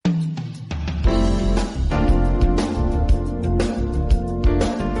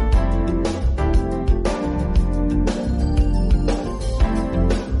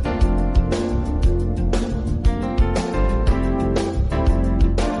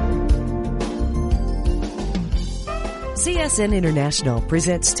CSN International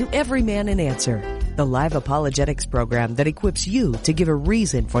presents To Every Man an Answer, the live apologetics program that equips you to give a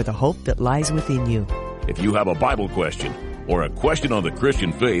reason for the hope that lies within you. If you have a Bible question or a question on the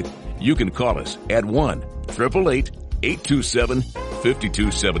Christian faith, you can call us at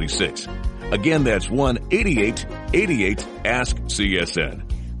 1-888-827-5276. Again, that's 1-8888-ASK-CSN.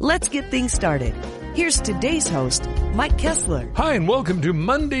 Let's get things started. Here's today's host, Mike Kessler. Hi, and welcome to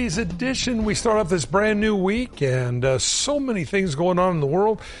Monday's edition. We start off this brand new week, and so many things going on in the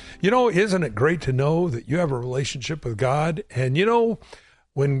world. You know, isn't it great to know that you have a relationship with God? And you know,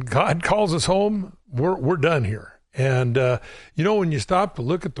 when God calls us home, we're done here. And you know, when you stop to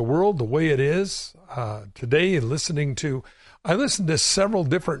look at the world the way it is today, I listened to several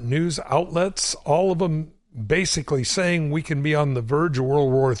different news outlets, all of them basically saying we can be on the verge of World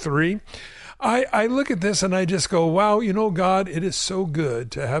War III. I look at this and I just go, wow, you know, God, it is so good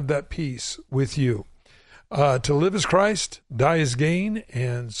to have that peace with you. To live as Christ, die as gain.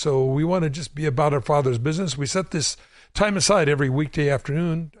 And so we want to just be about our Father's business. We set this time aside every weekday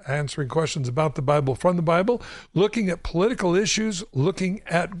afternoon, answering questions about the Bible, from the Bible, looking at political issues, looking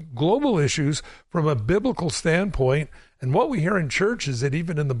at global issues from a biblical standpoint. And what we hear in church, is it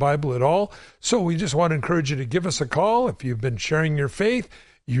even in the Bible at all? So we just want to encourage you to give us a call if you've been sharing your faith.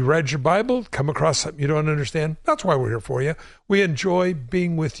 You read your Bible, come across something you don't understand. That's why we're here for you. We enjoy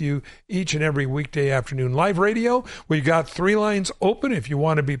being with you each and every weekday afternoon. Live radio, we've got 3 lines open if you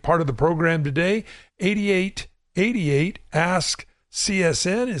want to be part of the program today.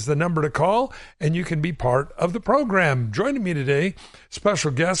 8888-ASK-CSN is the number to call, and you can be part of the program. Joining me today,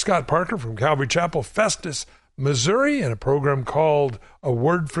 special guest Scott Parker from Calvary Chapel, Festus, Missouri, in a program called A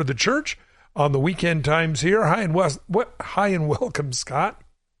Word for the Church on the weekend times here. Hi and welcome, Scott.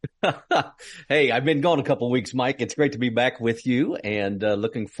 Hey, I've been gone a couple of weeks, Mike. It's great to be back with you, and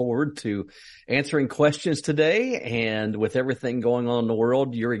looking forward to answering questions today. And with everything going on in the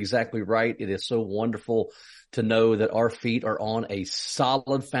world, you're exactly right. It is so wonderful to know that our feet are on a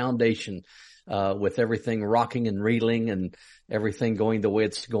solid foundation, with everything rocking and reeling and everything going the way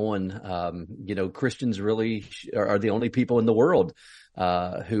it's going. You know, Christians really are the only people in the world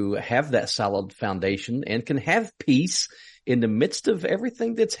who have that solid foundation and can have peace in the midst of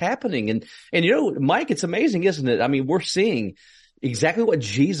everything that's happening. And you know, Mike, it's amazing, isn't it? I mean, we're seeing exactly what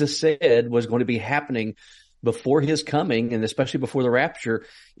Jesus said was going to be happening before his coming, and especially before the rapture,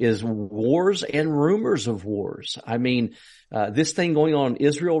 is wars and rumors of wars. I mean, this thing going on in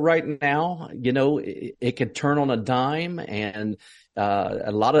Israel right now, you know, it could turn on a dime, and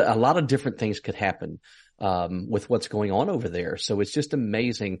a lot of different things could happen with what's going on over there. So it's just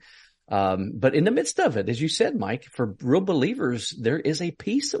amazing. But in the midst of it, as you said, Mike, for real believers, there is a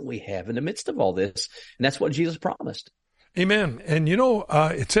peace that we have in the midst of all this. And that's what Jesus promised. Amen. And, you know,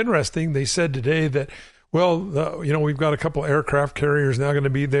 it's interesting. They said today that, well, you know, we've got a couple aircraft carriers now going to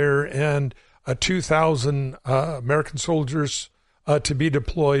be there, and 2,000 American soldiers to be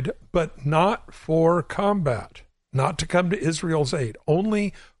deployed, but not for combat, not to come to Israel's aid,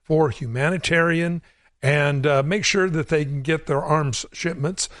 only for humanitarian and make sure that they can get their arms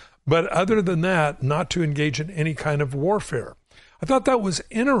shipments. But other than that, not to engage in any kind of warfare. I thought that was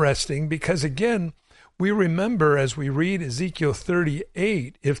interesting because, again, we remember as we read Ezekiel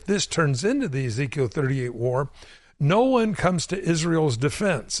 38, if this turns into the Ezekiel 38 war, no one comes to Israel's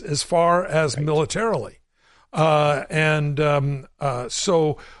defense as far as militarily. So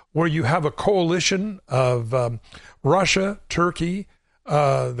where you have a coalition of Russia, Turkey,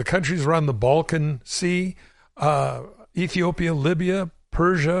 the countries around the Balkan Sea, Ethiopia, Libya,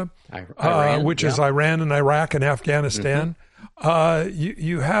 Persia, Iran, which is Iran and Iraq and Afghanistan.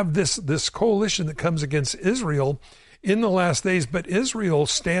 You have this coalition that comes against Israel in the last days, but Israel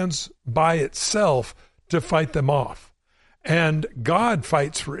stands by itself to fight them off. And God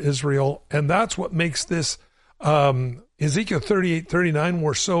fights for Israel, and that's what makes this Ezekiel 38-39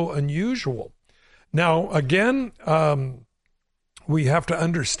 war so unusual. Now, again, we have to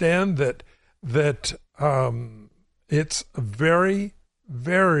understand that it's very,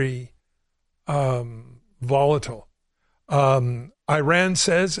 very volatile. Iran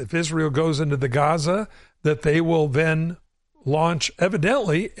says if Israel goes into the Gaza, that they will then launch,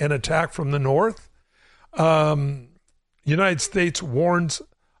 evidently, an attack from the north. United States warns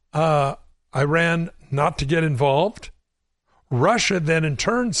Iran not to get involved. Russia then in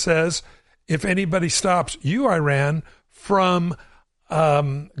turn says, if anybody stops you, Iran, from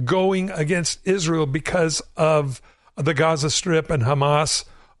going against Israel because of the Gaza Strip and Hamas,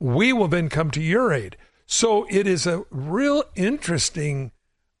 we will then come to your aid. So it is a real interesting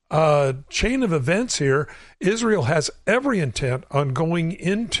chain of events here, Israel has every intent on going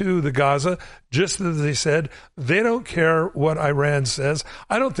into the Gaza, just as they said. They don't care what Iran says.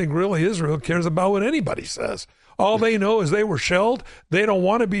 I don't think really Israel cares about what anybody says. All they know is they were shelled. They don't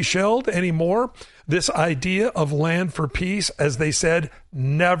want to be shelled anymore. This idea of land for peace, as they said,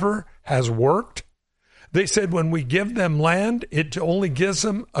 never has worked. They said when we give them land, it only gives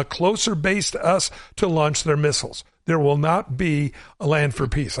them a closer base to us to launch their missiles. There will not be a land for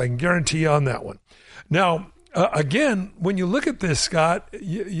peace. I can guarantee you on that one. Now, again, when you look at this, Scott,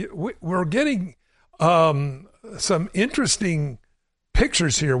 we're getting some interesting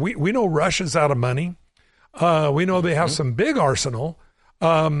pictures here. We know Russia's out of money. We know they have some big arsenal.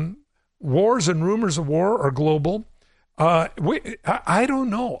 Wars and rumors of war are global. I don't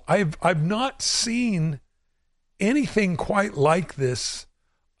know. I've not seen anything quite like this.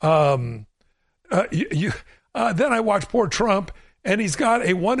 Then I watch poor Trump, and he's got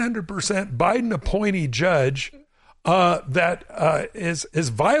a 100% Biden appointee judge that has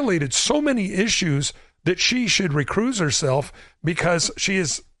violated so many issues that she should recuse herself because she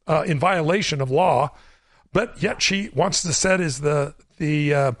is in violation of law. But yet she wants to set as the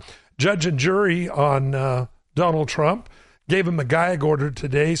judge and jury on Donald Trump. Gave him a gag order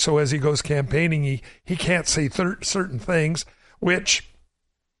today, so as he goes campaigning, he can't say certain things, which,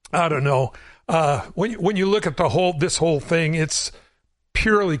 I don't know. When you look at this whole thing, it's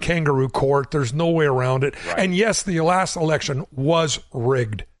purely kangaroo court. There's no way around it. Right. And yes, the last election was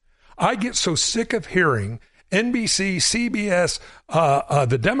rigged. I get so sick of hearing NBC, CBS,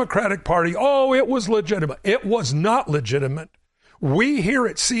 the Democratic Party, oh, it was legitimate. It was not legitimate. We here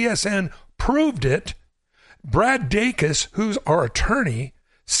at CSN proved it. Brad Dacus, who's our attorney,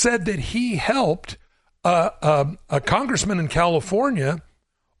 said that he helped a congressman in California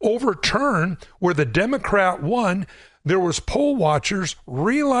overturn where the Democrat won. There was poll watchers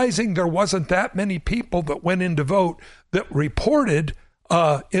realizing there wasn't that many people that went in to vote that reported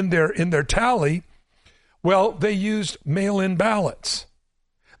in their tally. Well, they used mail-in ballots.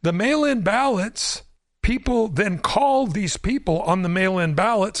 The mail-in ballots, people then called these people on the mail-in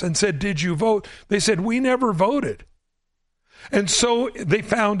ballots and said, did you vote? They said, we never voted. And so they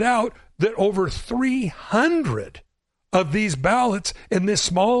found out that over 300 of these ballots in this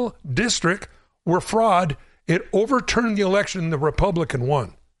small district were fraud. It overturned the election and the Republican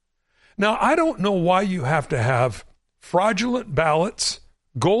won. Now, I don't know why you have to have fraudulent ballots,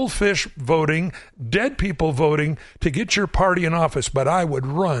 goldfish voting, dead people voting to get your party in office, but I would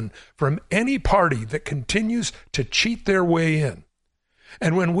run from any party that continues to cheat their way in.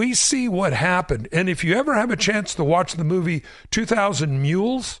 And when we see what happened, and if you ever have a chance to watch the movie 2000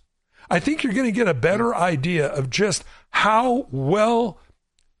 Mules, I think you're going to get a better idea of just how well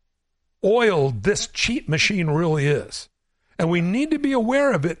oiled this cheat machine really is. And we need to be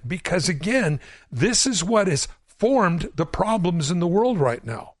aware of it because, again, this is what has formed the problems in the world right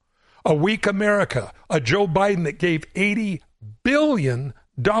now. A weak America, a Joe Biden that gave $80 billion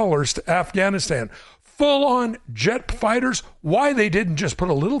to Afghanistan, full-on jet fighters. Why they didn't just put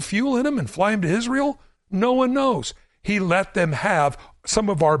a little fuel in them and fly them to Israel, no one knows. He let them have some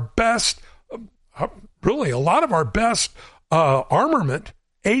of our best, really a lot of our best armament,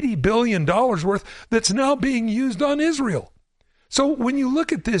 $80 billion worth, that's now being used on Israel. So when you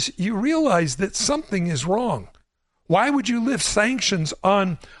look at this, you realize that something is wrong. Why would you lift sanctions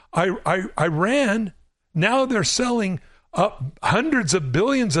on Iran? Now they're selling hundreds of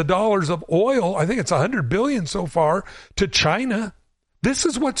billions of dollars of oil. I think it's 100 billion so far to China. This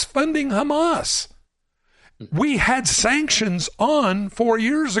is what's funding Hamas. We had sanctions on 4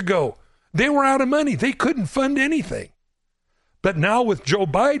 years ago. They were out of money. They couldn't fund anything. But now with Joe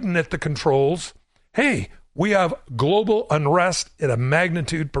Biden at the controls, hey, we have global unrest at a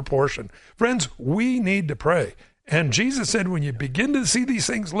magnitude proportion. Friends, we need to pray. And Jesus said, when you begin to see these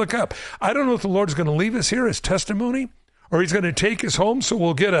things, look up. I don't know if the Lord's going to leave us here as testimony or he's going to take us home so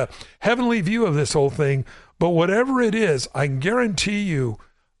we'll get a heavenly view of this whole thing. But whatever it is, I can guarantee you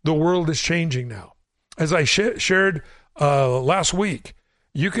the world is changing now. As I shared last week,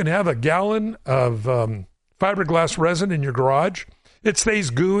 you can have a gallon of fiberglass resin in your garage. It stays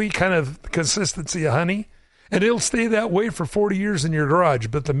gooey, kind of the consistency of honey, and it'll stay that way for 40 years in your garage.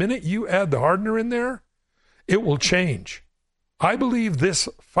 But the minute you add the hardener in there, it will change. I believe this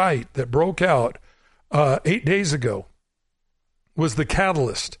fight that broke out 8 days ago was the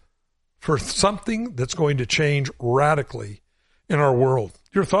catalyst for something that's going to change radically in our world.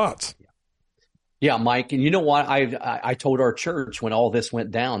 Your thoughts? Yeah, Mike. And you know what? I told our church when all this went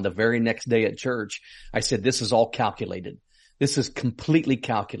down the very next day at church, I said, this is all calculated. This is completely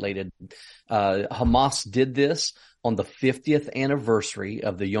calculated. Hamas did this on the 50th anniversary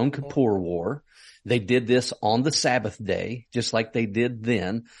of the Yom Kippur War. They did this on the Sabbath day, just like they did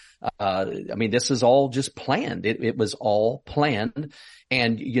then. This is all just planned. It was all planned.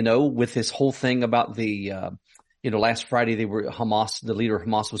 And, with this whole thing about the, last Friday the leader of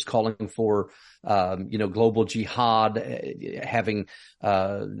Hamas was calling for, global jihad, having,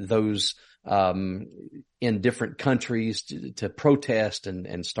 those, in different countries to protest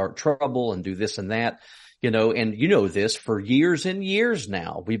and start trouble and do this and that. And this for years and years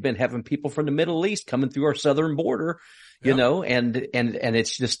now. We've been having people from the Middle East coming through our southern border, and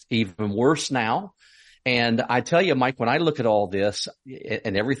it's just even worse now. And I tell you, Mike, when I look at all this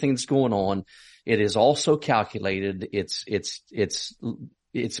and everything that's going on, it is also calculated. It's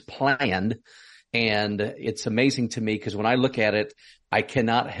planned, and it's amazing to me because when I look at it, I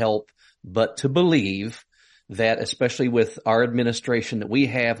cannot help but to believe that, especially with our administration that we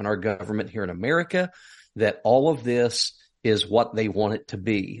have and our government here in America, that all of this is what they want it to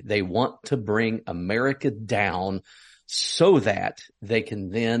be. They want to bring America down so that they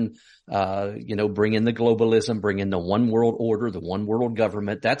can then, bring in the globalism, bring in the one world order, the one world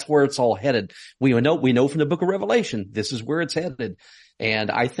government. That's where it's all headed. We know from the book of Revelation, this is where it's headed. And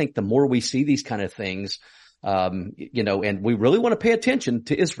I think the more we see these kind of things, and we really want to pay attention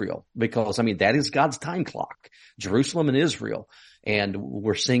to Israel because, that is God's time clock, Jerusalem and Israel. And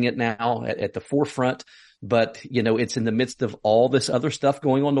we're seeing it now at the forefront, but, it's in the midst of all this other stuff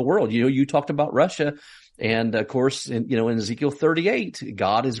going on in the world. You talked about Russia, and of course, in Ezekiel 38,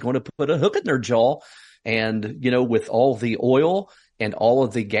 God is going to put a hook in their jaw. And, with all the oil and all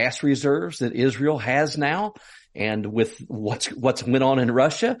of the gas reserves that Israel has now, and with what's went on in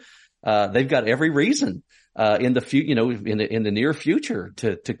Russia, they've got every reason in the near future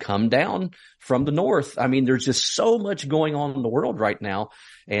to come down from the north. There's just so much going on in the world right now.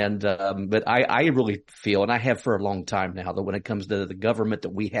 And, but I really feel, and I have for a long time now, that when it comes to the government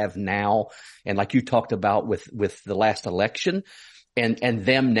that we have now, and like you talked about with the last election and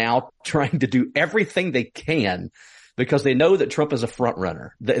them now trying to do everything they can because they know that Trump is a front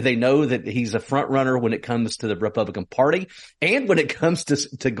runner. They know that he's a front runner when it comes to the Republican Party and when it comes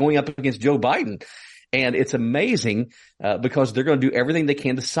to going up against Joe Biden. And it's amazing, because they're going to do everything they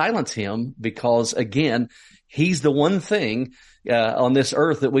can to silence him because, again, he's the one thing, on this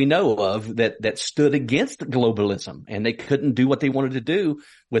earth that we know of that stood against globalism, and they couldn't do what they wanted to do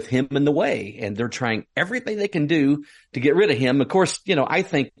with him in the way. And they're trying everything they can do to get rid of him. Of course, I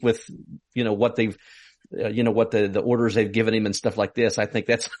think with, what they've, what the orders they've given him and stuff like this, I think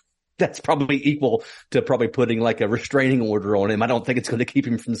that's probably equal to probably putting like a restraining order on him. I don't think it's going to keep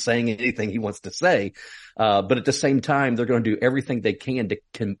him from saying anything he wants to say. But at the same time, they're going to do everything they can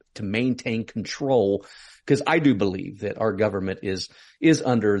to maintain control. Because I do believe that our government is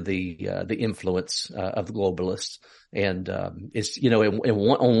under the influence of the globalists. And, it's,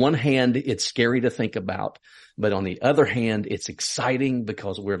 on one hand, it's scary to think about, but on the other hand, it's exciting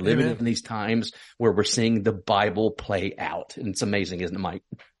because we're living in these times where we're seeing the Bible play out. And it's amazing, isn't it, Mike?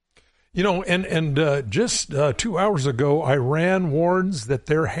 Just 2 hours ago, Iran warns that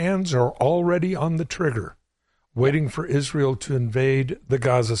their hands are already on the trigger, waiting for Israel to invade the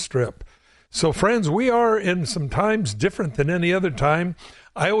Gaza Strip. So, friends, we are in some times different than any other time.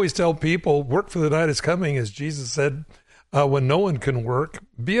 I always tell people, work for the night is coming, as Jesus said, when no one can work.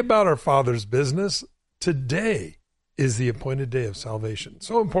 Be about our Father's business. Today is the appointed day of salvation.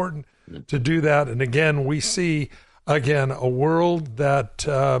 So important to do that. And again, we see, a world that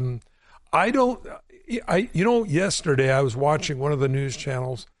yesterday I was watching one of the news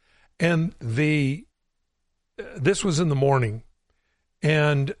channels, and this was in the morning,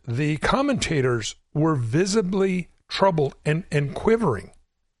 and the commentators were visibly troubled and quivering.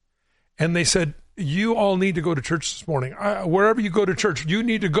 And they said, you all need to go to church this morning. Wherever you go to church, you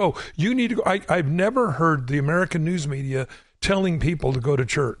need to go. You need to go. I've never heard the American news media telling people to go to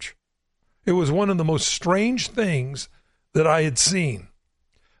church. It was one of the most strange things that I had seen.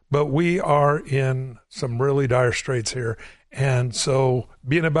 But we are in some really dire straits here. And so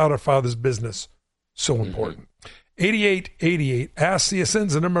being about our Father's business, so important. 8888, Ask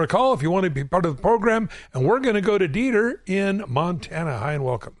CSN's the number to call if you want to be part of the program. And we're going to go to Dieter in Montana. Hi and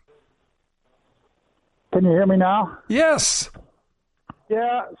welcome. Can you hear me now? Yes.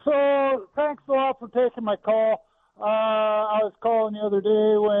 Yeah, so thanks a lot for taking my call. I was calling the other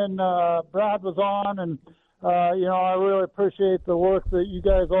day when Brad was on, and, I really appreciate the work that you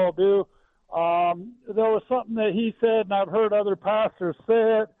guys all do. There was something that he said, and I've heard other pastors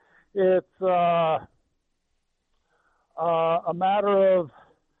say it. It's a matter of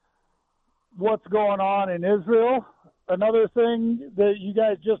what's going on in Israel. Another thing that you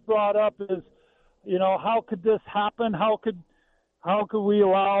guys just brought up is how could this happen? How could we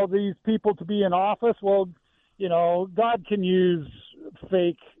allow these people to be in office? Well, God can use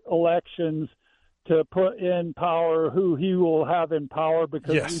fake elections to put in power who he will have in power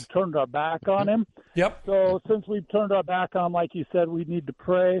because we've turned our back on him. Yep. So since we've turned our back on him, like you said, we need to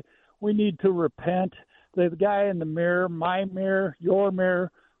pray. We need to repent. The guy in the mirror, my mirror, your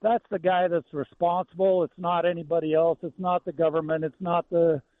mirror, that's the guy that's responsible. It's not anybody else. It's not the government. It's not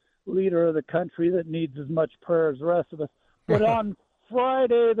the leader of the country that needs as much prayer as the rest of us. But on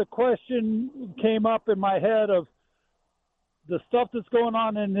Friday, the question came up in my head of the stuff that's going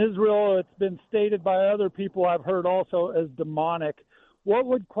on in Israel. It's been stated by other people I've heard also as demonic. What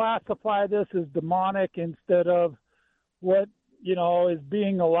would classify this as demonic instead of what, is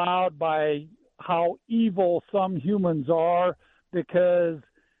being allowed by how evil some humans are? Because,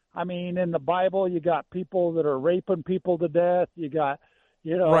 in the Bible, you got people that are raping people to death. You got,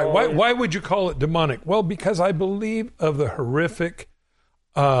 Right. Why would you call it demonic? Well, because I believe of the horrific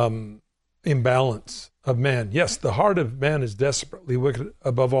imbalance of man. Yes, the heart of man is desperately wicked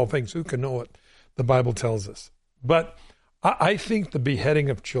above all things. Who can know it? The Bible tells us. But I think the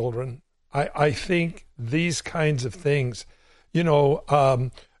beheading of children, I think these kinds of things,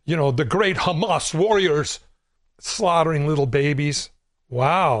 the great Hamas warriors slaughtering little babies.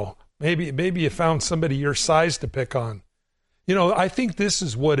 Wow. Maybe you found somebody your size to pick on. I think this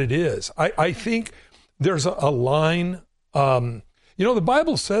is what it is. I think there's a line. The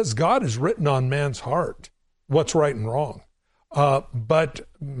Bible says God has written on man's heart what's right and wrong. But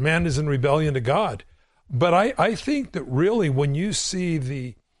man is in rebellion to God. But I think that really when you see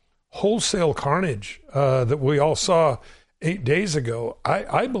the wholesale carnage that we all saw 8 days ago,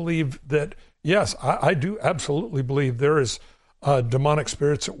 I believe that, yes, I do absolutely believe there is demonic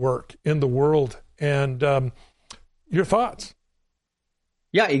spirits at work in the world. And your thoughts?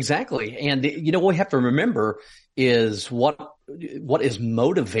 Yeah, exactly. And, what we have to remember is what is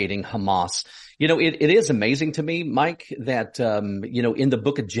motivating Hamas. It is amazing to me, Mike, that, in the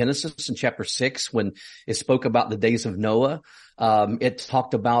book of Genesis in chapter 6, when it spoke about the days of Noah, it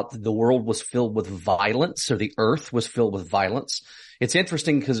talked about the world was filled with violence, or the earth was filled with violence. It's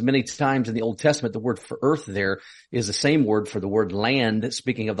interesting because many times in the Old Testament, the word for earth there is the same word for the word land,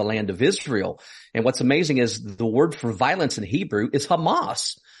 speaking of the land of Israel. And what's amazing is the word for violence in Hebrew is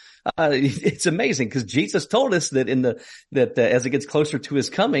Hamas. It's amazing because Jesus told us that as it gets closer to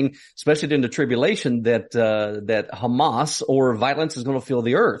his coming, especially during the tribulation, that Hamas or violence is going to fill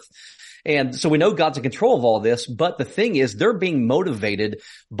the earth. And so we know God's in control of all this, but the thing is they're being motivated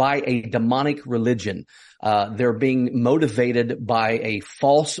by a demonic religion. They're being motivated by a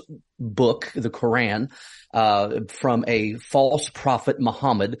false book, the Quran, from a false prophet,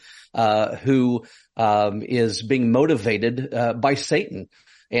 Muhammad, who is being motivated by Satan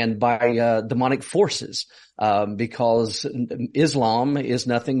and by demonic forces, because Islam is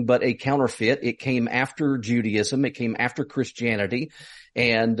nothing but a counterfeit. It came after Judaism. It came after Christianity.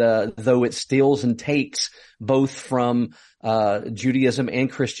 And though it steals and takes both from Judaism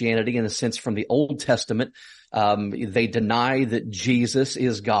and Christianity, in a sense from the Old Testament, they deny that Jesus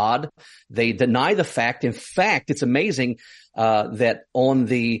is God. They deny the fact. In fact, it's amazing that on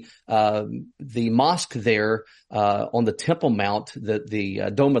the mosque there, on the Temple Mount, the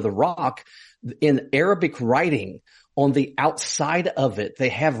Dome of the Rock, in Arabic writing, on the outside of it, they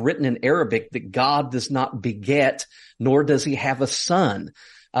have written in Arabic that God does not beget, nor does he have a son.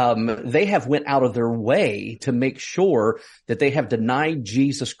 They have went out of their way to make sure that they have denied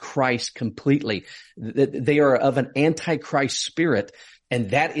Jesus Christ completely. That they are of an antichrist spirit.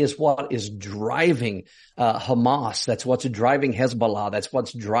 And that is what is driving Hamas. That's what's driving Hezbollah. That's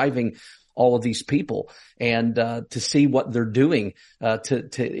what's driving all of these people. And to see what they're doing to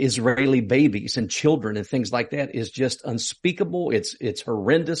Israeli babies and children and things like that is just unspeakable. It's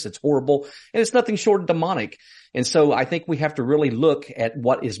horrendous. It's horrible. And it's nothing short of demonic. And so I think we have to really look at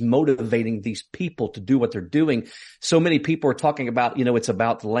what is motivating these people to do what they're doing. So many people are talking about, it's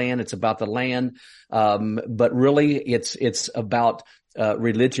about the land. It's about the land. But really it's about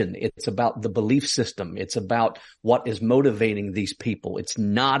religion. It's about the belief system. It's about what is motivating these people. It's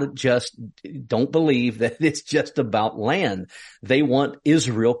not just, don't believe that it's just about land. They want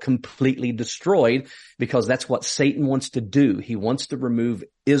Israel completely destroyed because that's what Satan wants to do. He wants to remove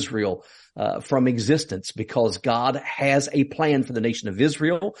Israel from existence, because God has a plan for the nation of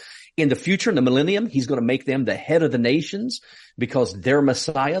Israel. In the future, in the millennium, he's going to make them the head of the nations, because their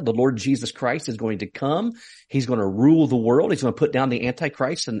Messiah, the Lord Jesus Christ, is going to come. He's going to rule the world. He's going to put down the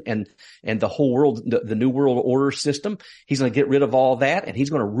Antichrist and the whole world, the new world order system. He's going to get rid of all that, and he's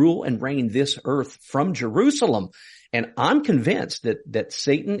going to rule and reign this earth from Jerusalem. And I'm convinced that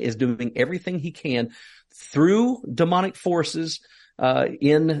Satan is doing everything he can through demonic forces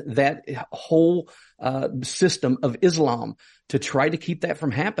in that whole system of Islam to try to keep that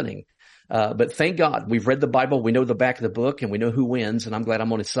from happening. But thank God we've read the Bible, we know the back of the book, and we know who wins, and I'm glad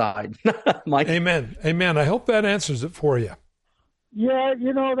I'm on his side. Mike? Amen. Amen. I hope that answers it for you. Yeah,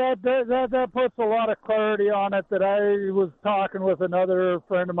 that puts a lot of clarity on it that I was talking with another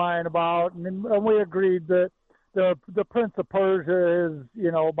friend of mine about, and we agreed that the Prince of Persia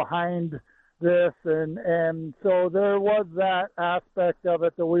is, behind this, and so there was that aspect of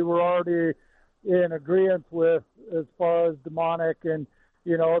it that we were already in agreement with as far as demonic. And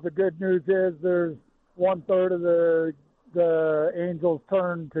the good news is there's 1/3 of the angels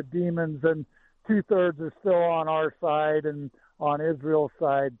turned to demons, and 2/3 are still on our side and on Israel's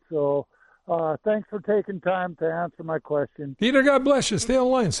side. So thanks for taking time to answer my question. Peter, God bless you. Stay on the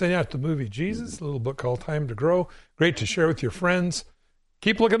line. Send out the movie Jesus, a little book called Time to Grow. Great to share with your friends.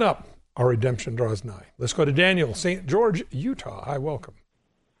 Keep looking up. Our redemption draws nigh. Let's go to Daniel, St. George, Utah. Hi, welcome.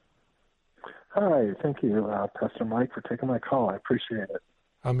 Hi, thank you, Pastor Mike, for taking my call. I appreciate it.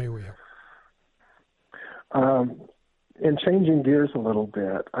 How may we help? In changing gears a little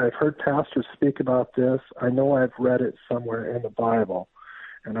bit, I've heard pastors speak about this. I know I've read it somewhere in the Bible,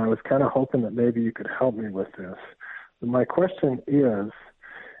 and I was kind of hoping that maybe you could help me with this. My question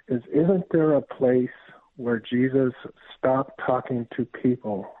isn't there a place where Jesus stopped talking to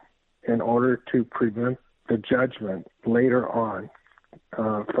people in order to prevent the judgment later on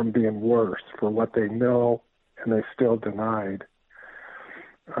from being worse for what they know and they still denied?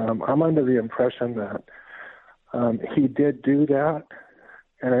 I'm under the impression that he did do that,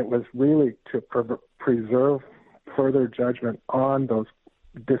 and it was really to preserve further judgment on those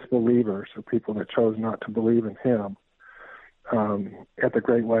disbelievers or people that chose not to believe in him at the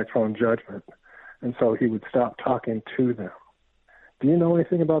Great White Throne Judgment. And so he would stop talking to them. Do you know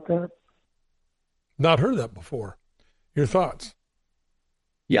anything about that? Not heard that before. Your thoughts?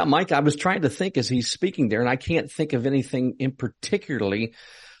 Yeah, Mike, I was trying to think as he's speaking there, and I can't think of anything in particularly.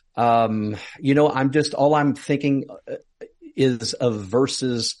 I'm thinking is of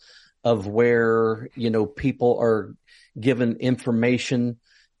verses of where, people are given information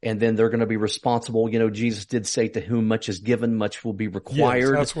and then they're going to be responsible. Jesus did say, to whom much is given, much will be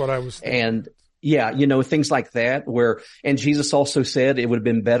required. Yes, that's what I was thinking. And yeah, things like that and Jesus also said it would have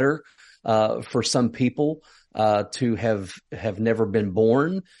been better for some people to have never been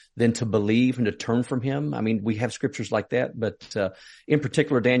born than to believe and to turn from him. I mean, we have scriptures like that, but in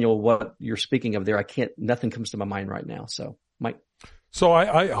particular, Daniel, what you're speaking of there, nothing comes to my mind right now. So, Mike. So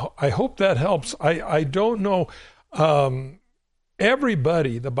I hope that helps. I don't know.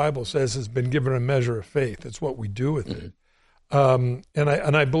 Everybody, the Bible says, has been given a measure of faith. It's what we do with it.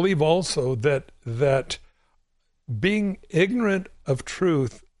 And I believe also that being ignorant of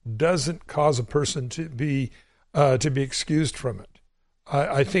truth doesn't cause a person to be excused from it.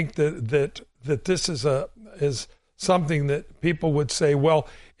 I think that this is something that people would say, well,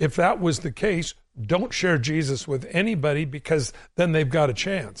 if that was the case, don't share Jesus with anybody, because then they've got a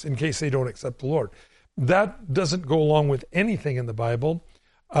chance in case they don't accept the Lord. That doesn't go along with anything in the Bible.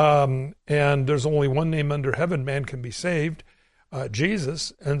 And there's only one name under heaven man can be saved,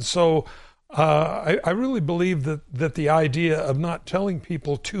 Jesus. And so I really believe that the idea of not telling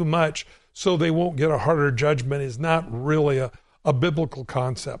people too much so they won't get a harder judgment is not really a biblical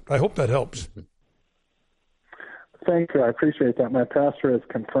concept. I hope that helps. Thank you. I appreciate that. My pastor has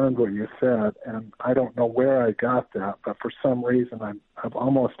confirmed what you said, and I don't know where I got that, but for some reason I've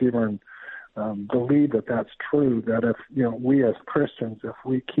almost even believed that that's true, that if we as Christians, if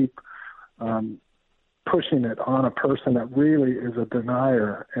we keep pushing it on a person that really is a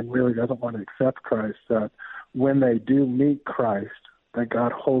denier and really doesn't want to accept Christ, that when they do meet Christ, that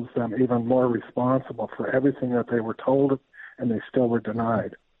God holds them even more responsible for everything that they were told, and they still were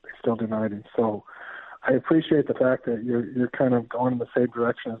denied. They still denied him. So I appreciate the fact that you're kind of going in the same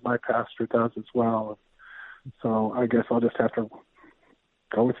direction as my pastor does as well. So I guess I'll just have to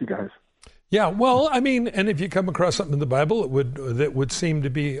go with you guys. Yeah, well, I mean, and if you come across something in the Bible that would seem to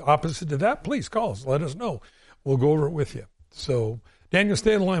be opposite to that, please call us. Let us know. We'll go over it with you. So, Daniel,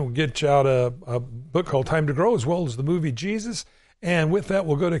 stay on the line. We'll get you out a book called Time to Grow, as well as the movie Jesus. And with that,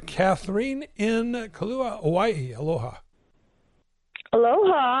 we'll go to Catherine in Kalua, Hawaii. Aloha.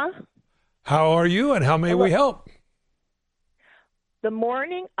 Aloha. How are you, and how may we help? The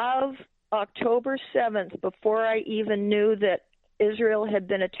morning of October 7th, before I even knew that Israel had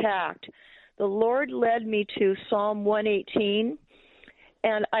been attacked, the Lord led me to Psalm 118,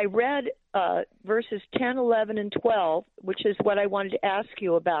 and I read verses 10, 11, and 12, which is what I wanted to ask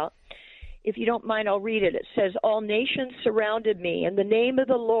you about. If you don't mind, I'll read it. It says, "All nations surrounded me. In the name of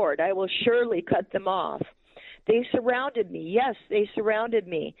the Lord, I will surely cut them off. They surrounded me. Yes, they surrounded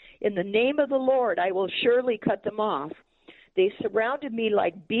me. In the name of the Lord, I will surely cut them off. They surrounded me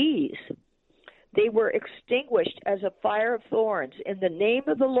like bees. They were extinguished as a fire of thorns. In the name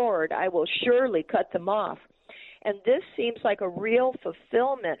of the Lord, I will surely cut them off." And this seems like a real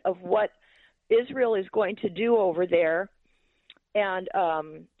fulfillment of what Israel is going to do over there. And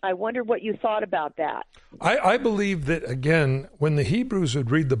I wonder what you thought about that. I believe that, again, when the Hebrews would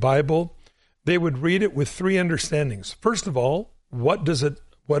read the Bible, they would read it with three understandings. First of all, what does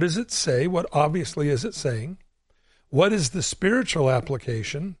it say? What obviously is it saying? What is the spiritual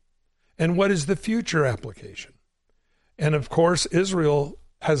application? And what is the future application? And of course, Israel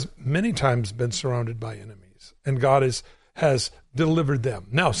has many times been surrounded by enemies, and God has delivered them.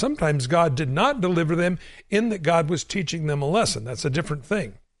 Now, sometimes God did not deliver them in that God was teaching them a lesson. That's a different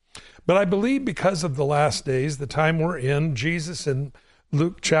thing. But I believe because of the last days, the time we're in, Jesus in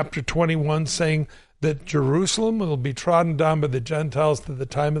Luke chapter 21 saying that Jerusalem will be trodden down by the Gentiles till the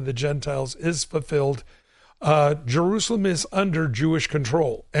time of the Gentiles is fulfilled. Jerusalem is under Jewish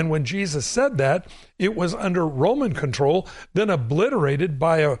control. And when Jesus said that, it was under Roman control, then obliterated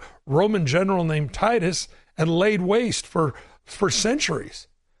by a Roman general named Titus and laid waste for centuries.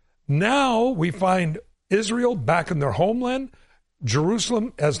 Now we find Israel back in their homeland,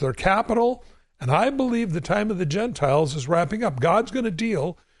 Jerusalem as their capital, and I believe the time of the Gentiles is wrapping up. God's going to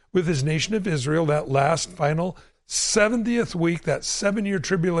deal with his nation of Israel, that last final 70th week, that 7-year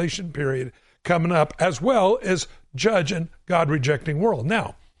tribulation period coming up, as well as judge and God-rejecting world.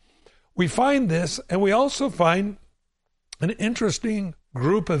 Now, we find this, and we also find an interesting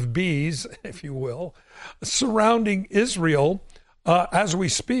group of bees, if you will, surrounding Israel as we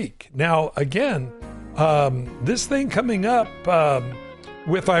speak. Now, again, this thing coming up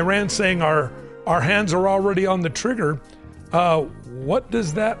with Iran saying our hands are already on the trigger, what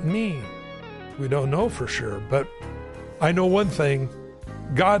does that mean? We don't know for sure, but I know one thing,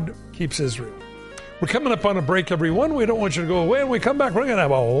 God keeps Israel. We're coming up on a break, everyone. We don't want you to go away. When we come back, we're going to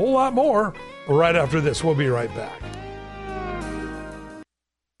have a whole lot more right after this. We'll be right back.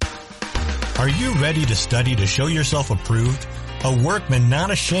 Are you ready to study to show yourself approved? A workman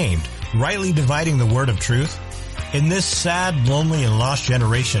not ashamed, rightly dividing the word of truth? In this sad, lonely, and lost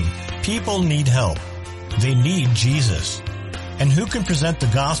generation, people need help. They need Jesus. And who can present the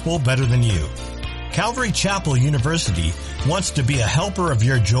gospel better than you? Calvary Chapel University wants to be a helper of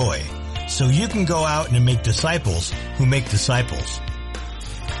your joy, so you can go out and make disciples who make disciples.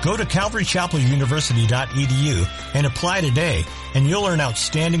 Go to calvarychapeluniversity.edu and apply today, and you'll earn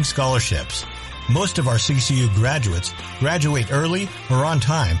outstanding scholarships. Most of our CCU graduates graduate early or on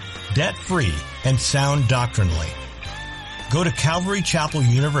time, debt-free, and sound doctrinally. Go to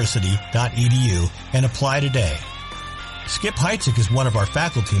calvarychapeluniversity.edu and apply today. Skip Heitzig is one of our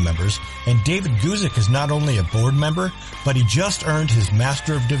faculty members, and David Guzik is not only a board member, but he just earned his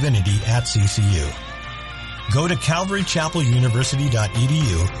Master of Divinity at CCU. Go to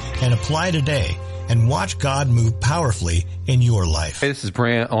calvarychapeluniversity.edu and apply today and watch God move powerfully in your life. Hey, this is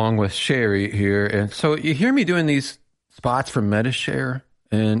Brant along with Sherry here. And so you hear me doing these spots for MetaShare,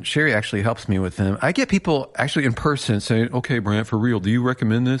 and Sherry actually helps me with them. I get people actually in person saying, "Okay, Brant, for real, do you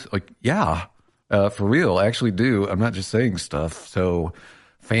recommend this?" Like, yeah. For real, I actually do. I'm not just saying stuff. So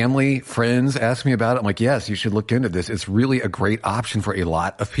family, friends ask me about it. I'm like, yes, you should look into this. It's really a great option for a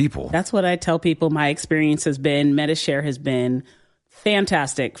lot of people. That's what I tell people. My experience has been, MetaShare has been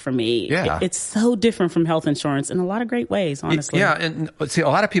fantastic for me. Yeah. It's so different from health insurance in a lot of great ways, honestly. Yeah, and see, a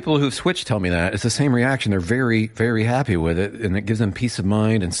lot of people who've switched tell me that. It's the same reaction. They're very, very happy with it, and it gives them peace of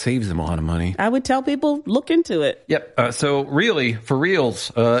mind and saves them a lot of money. I would tell people, look into it. Yep. So really, for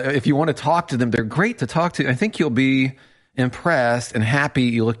reals, if you want to talk to them, they're great to talk to. I think you'll be impressed and happy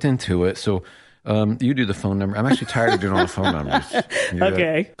you looked into it. So you do the phone number. I'm actually tired of doing all the phone numbers.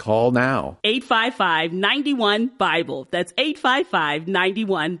 Okay. Call now. 855-91-BIBLE. That's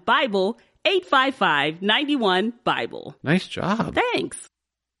 855-91-BIBLE. 855-91-BIBLE. Nice job. Thanks.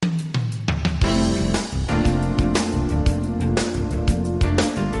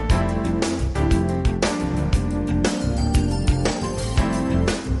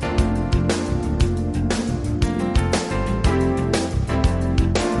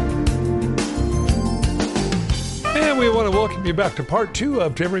 We want to welcome you you back to part 2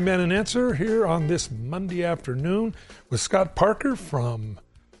 of To Every Man an Answer here on this Monday afternoon with Scott Parker from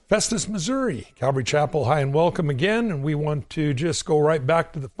Festus, Missouri. Calvary Chapel, hi and welcome again. And we want to just go right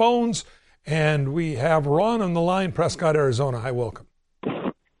back to the phones. And we have Ron on the line, Prescott, Arizona. Hi, welcome.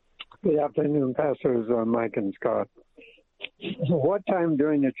 Good afternoon, Pastors Mike and Scott. What time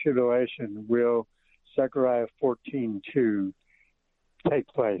during the tribulation will Zechariah 14:2 take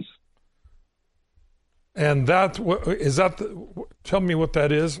place? And tell me what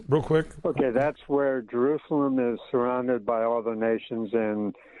that is real quick. Okay, that's where Jerusalem is surrounded by all the nations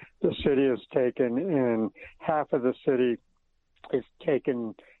and the city is taken, and half of the city is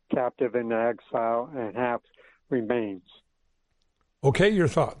taken captive into exile and half remains. Okay, your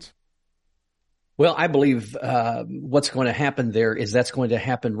thoughts? Well, I believe what's going to happen there is that's going to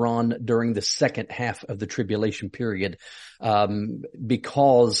happen, Ron, during the second half of the tribulation period,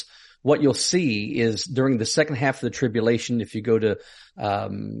 because what you'll see is during the second half of the tribulation, if you go to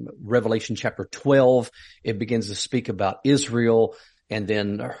Revelation chapter 12, it begins to speak about Israel and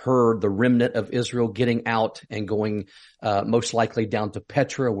then the remnant of Israel getting out and going most likely down to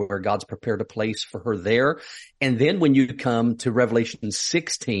Petra, where God's prepared a place for her there. And then when you come to Revelation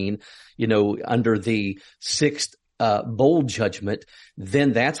 16, under the sixth bowl judgment,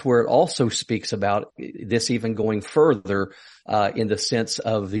 then that's where it also speaks about this even going further in the sense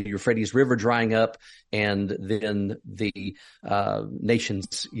of the Euphrates River drying up, and then the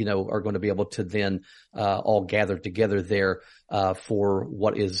nations, are going to be able to then all gather together there for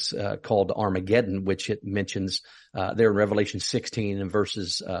what is called Armageddon, which it mentions there in Revelation 16 and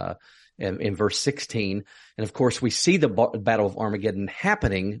in verse 16. And of course, we see the Battle of Armageddon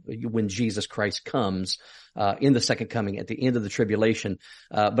happening when Jesus Christ comes in the second coming at the end of the tribulation.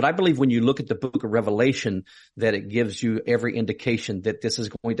 But I believe when you look at the book of Revelation, that it gives you every indication that this is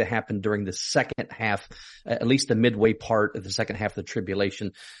going to happen during the second half, at least the midway part of the second half of the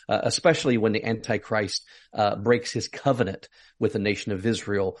tribulation, especially when the Antichrist breaks his covenant with the nation of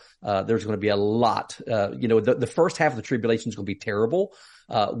Israel. There's going to be a lot. The first half of the tribulation is going to be terrible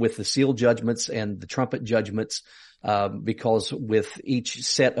with the seal judgments and the trumpet judgments, because with each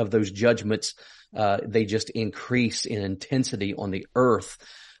set of those judgments, they just increase in intensity on the earth.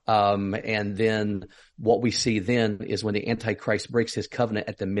 And then what we see then is when the Antichrist breaks his covenant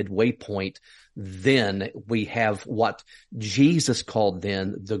at the midway point, then we have what Jesus called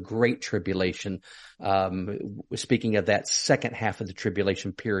then the Great Tribulation. Speaking of that second half of the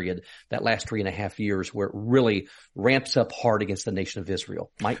tribulation period, that last 3.5 years where it really ramps up hard against the nation of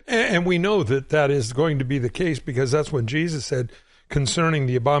Israel. Mike? And we know that is going to be the case, because that's when Jesus said concerning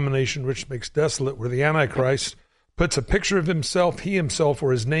the abomination which makes desolate, where the Antichrist puts a picture of he himself,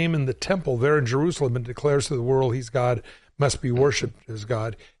 or his name in the temple there in Jerusalem, and declares to the world he's God, must be worshipped as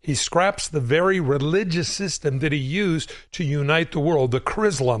God. He scraps the very religious system that he used to unite the world, the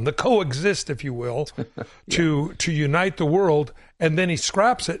Chrislam, the coexist, if you will, to unite the world, and then he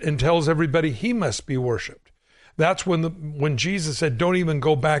scraps it and tells everybody he must be worshipped. That's when Jesus said, don't even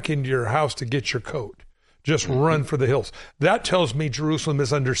go back into your house to get your coat. Just run for the hills. That tells me Jerusalem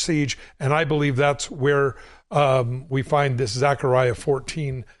is under siege, and I believe that's where we find this Zechariah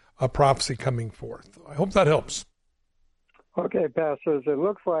 14 prophecy coming forth. I hope that helps. Okay, pastors, it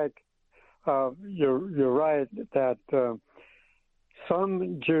looks like you're right that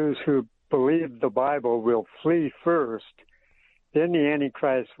some Jews who believe the Bible will flee first. Then the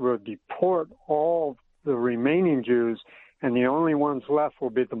Antichrist will deport all the remaining Jews, and the only ones left will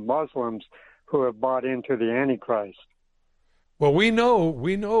be the Muslims who have bought into the Antichrist. Well, we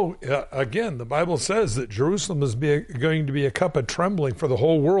know, again, the Bible says that Jerusalem is going to be a cup of trembling for the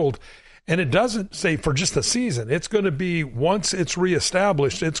whole world. And it doesn't say for just a season. It's going to be, once it's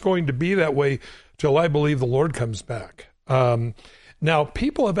reestablished, it's going to be that way till I believe the Lord comes back. Now,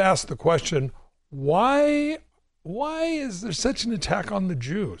 people have asked the question, why is there such an attack on the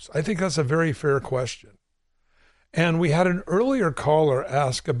Jews? I think that's a very fair question. And we had an earlier caller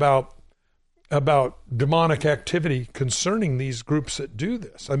ask about demonic activity concerning these groups that do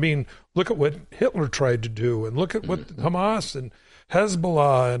this. I mean, look at what Hitler tried to do, and look at what Hamas and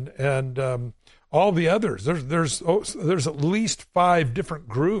Hezbollah and all the others. There's at least 5 different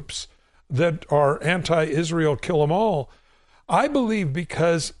groups that are anti-Israel, kill them all. I believe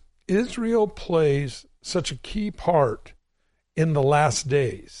because Israel plays such a key part in the last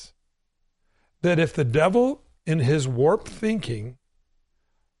days, that if the devil in his warped thinking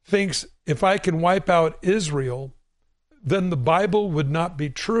thinks if I can wipe out Israel, then the Bible would not be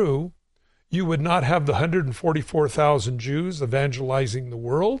true. You would not have the 144,000 Jews evangelizing the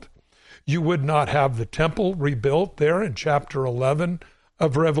world. You would not have the temple rebuilt there in chapter 11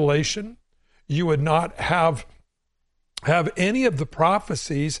 of Revelation. You would not have have any of the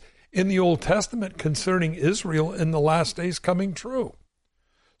prophecies in the Old Testament concerning Israel in the last days coming true.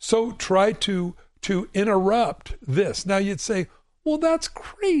 So try to interrupt this. Now you'd say, well, that's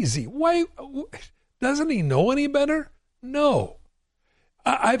crazy. Why? Doesn't he know any better? No.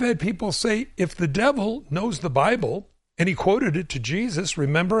 I've had people say, if the devil knows the Bible, and he quoted it to Jesus,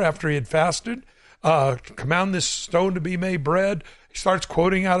 remember, after he had fasted, command this stone to be made bread. He starts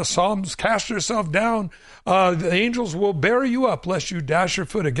quoting out of Psalms, cast yourself down. The angels will bear you up lest you dash your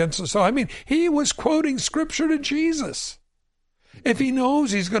foot against the stone. I mean, he was quoting scripture to Jesus. If he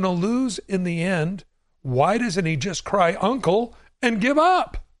knows he's going to lose in the end, why doesn't he just cry uncle and give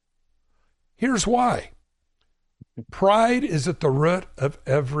up? Here's why. Pride is at the root of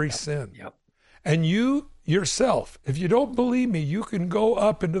every sin. Yep. And you yourself, if you don't believe me, you can go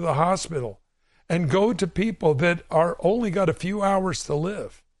up into the hospital and go to people that are only got a few hours to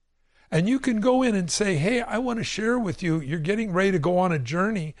live. And you can go in and say, hey, I want to share with you, you're getting ready to go on a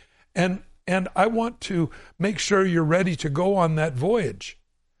journey, and I want to make sure you're ready to go on that voyage,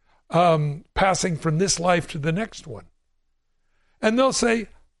 passing from this life to the next one. And they'll say,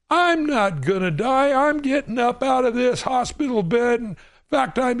 I'm not going to die. I'm getting up out of this hospital bed. In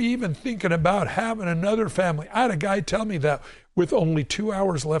fact, I'm even thinking about having another family. I had a guy tell me that with only 2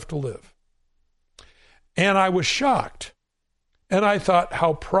 hours left to live. And I was shocked. And I thought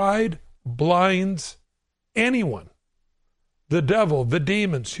how pride blinds anyone, the devil, the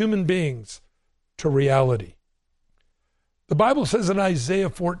demons, human beings, to reality. The Bible says in Isaiah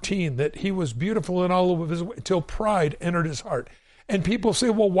 14 that he was beautiful in all of his ways until pride entered his heart. And people say,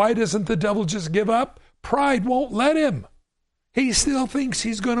 well, why doesn't the devil just give up? Pride won't let him. He still thinks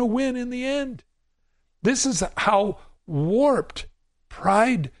he's going to win in the end. This is how warped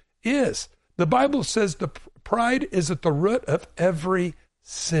pride is. The Bible says the pride is at the root of every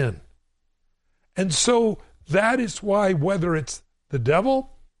sin. And so that is why, whether it's the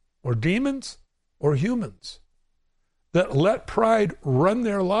devil or demons or humans that let pride run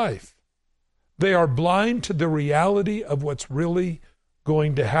their life, they are blind to the reality of what's really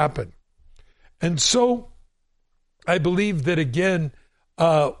going to happen. And so I believe that, again,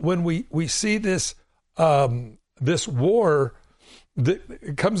 when we see this this war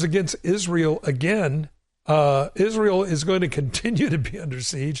that comes against Israel again, Israel is going to continue to be under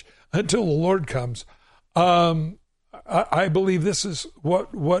siege until the Lord comes. I believe this is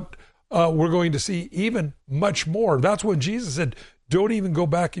what we're going to see even much more. That's when Jesus said, don't even go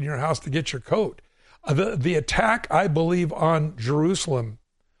back in your house to get your coat. The attack, I believe, on Jerusalem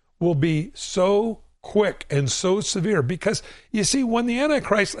will be so quick and so severe because, you see, when the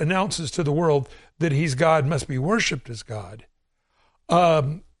Antichrist announces to the world that he's God, must be worshipped as God,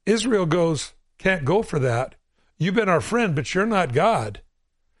 Israel goes, can't go for that. You've been our friend, but you're not God.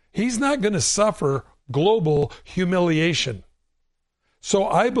 He's not going to suffer global humiliation. So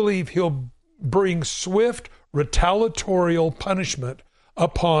I believe he'll bring swift retaliatorial punishment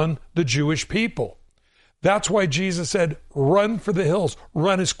upon the Jewish people. That's why Jesus said, run for the hills,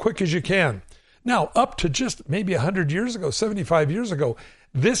 run as quick as you can. Now, up to just maybe 100 years ago, 75 years ago,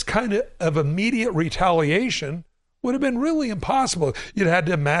 this kind of immediate retaliation would have been really impossible. You'd had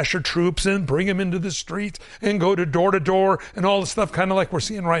to mass your troops in, bring them into the streets, and go to door and all the stuff kind of like we're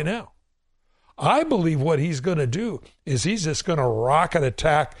seeing right now. I believe what he's going to do is he's just going to rocket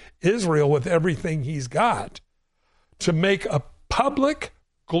attack Israel with everything he's got to make a public,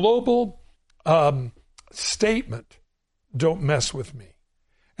 global statement, don't mess with me.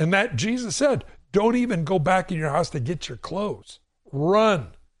 And that Jesus said, don't even go back in your house to get your clothes. Run.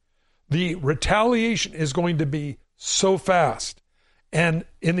 The retaliation is going to be so fast. And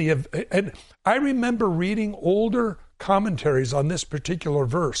I remember reading older commentaries on this particular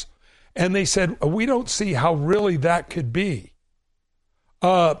verse, and they said, we don't see how really that could be.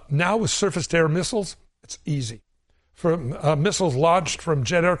 Now with surface-to-air missiles, it's easy. From missiles launched from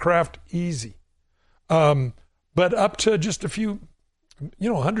jet aircraft, easy. But up to just a few,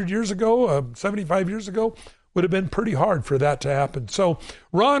 100 years ago, 75 years ago, would have been pretty hard for that to happen. So,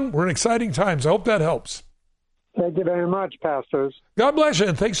 Ron, we're in exciting times. I hope that helps. Thank you very much, pastors. God bless you,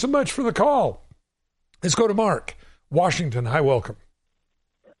 and thanks so much for the call. Let's go to Mark, Washington. Hi, welcome.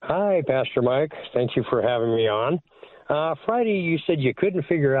 Hi, Pastor Mike. Thank you for having me on. Friday, you said you couldn't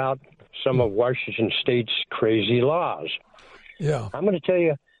figure out some of Washington State's crazy laws. Yeah. I'm going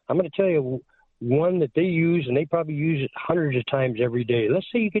to tell you one that they use, and they probably use it hundreds of times every day. Let's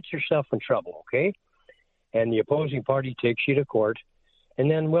say you get yourself in trouble, okay? And the opposing party takes you to court. And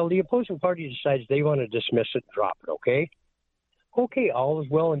then, the opposing party decides they want to dismiss it and drop it, okay? Okay, all is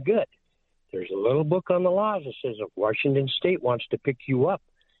well and good. There's a little book on the laws that says if Washington State wants to pick you up,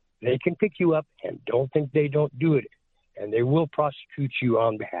 they can pick you up, and don't think they don't do it. and they will prosecute you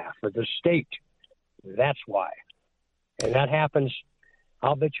on behalf of the state. That's why. And that happens,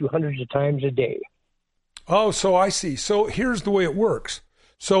 I'll bet you, hundreds of times a day. Oh, so I see. So here's the way it works.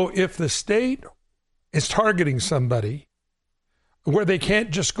 So if the state is targeting somebody where they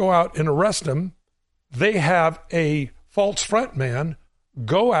can't just go out and arrest them, they have a false front man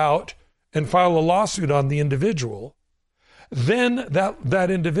go out and file a lawsuit on the individual. Then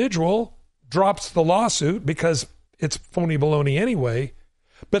that individual drops the lawsuit because it's phony baloney anyway.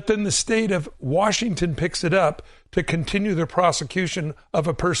 But then the state of Washington picks it up to continue the prosecution of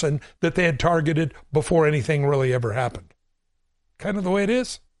a person that they had targeted before anything really ever happened. Kind of the way it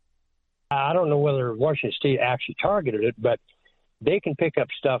is. I don't know whether Washington State actually targeted it, but they can pick up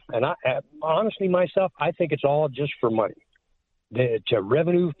stuff. And honestly, myself, I think it's all just for money. It's a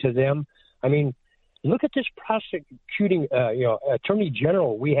revenue to them. I mean, look at this prosecuting, attorney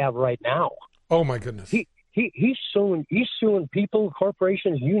general we have right now. Oh my goodness. He's suing people,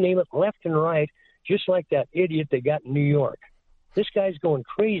 corporations, you name it, left and right, just like that idiot they got in New York. This guy's going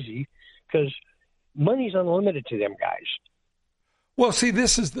crazy because money's unlimited to them guys. Well, see,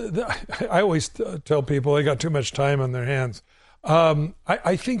 this is I always tell people they got too much time on their hands.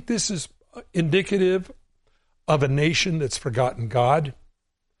 I think this is indicative of a nation that's forgotten God.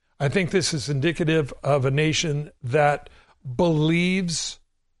 I think this is indicative of a nation that believes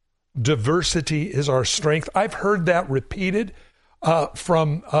diversity is our strength. I've heard that repeated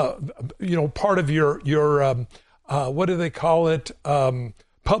from part of your what do they call it?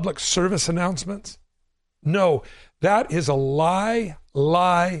 Public service announcements. No, that is a lie.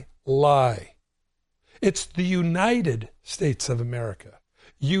 It's the United States of America.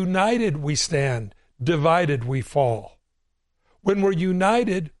 United we stand, divided we fall. When we're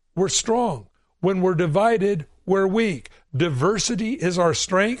united, we're strong. When we're divided, we're weak. Diversity is our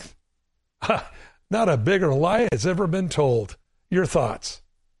strength. Not a bigger lie has ever been told. Your thoughts?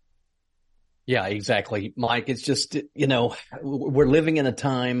 Yeah, exactly, Mike. It's just, we're living in a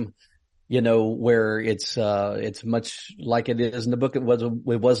time, where it's much like it is in the book. It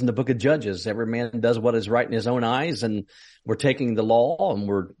was in the book of Judges. Every man does what is right in his own eyes, and we're taking the law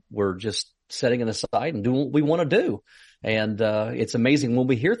and we're just setting it aside and doing what we want to do. And it's amazing when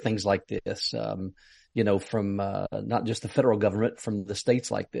we hear things like this, from not just the federal government, from the states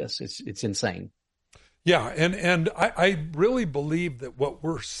like this. It's insane. Yeah, and I really believe that what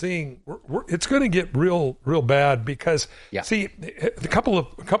we're seeing, it's going to get real bad because, see, a couple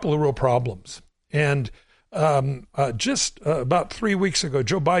of real problems. And just about 3 weeks ago,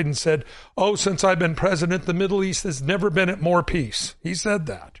 Joe Biden said, since I've been president, the Middle East has never been at more peace. He said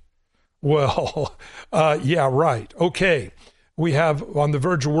that. Well, yeah, right. Okay, we have on the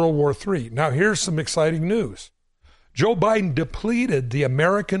verge of World War III. Now, here's some exciting news. Joe Biden depleted the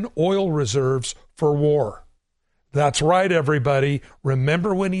American oil reserves for war. That's right, everybody.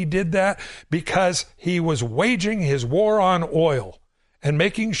 Remember when he did that? Because he was waging his war on oil and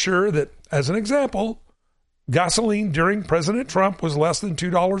making sure that, as an example, gasoline during President Trump was less than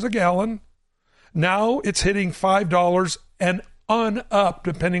 $2 a gallon. Now it's hitting $5 and on up,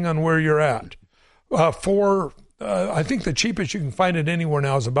 depending on where you're at. I think the cheapest you can find it anywhere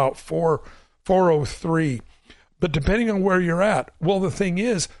now is about $4.03. But depending on where you're at, well, the thing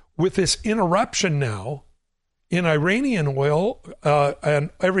is, with this interruption now in Iranian oil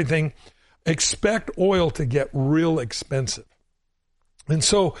and everything, expect oil to get real expensive. And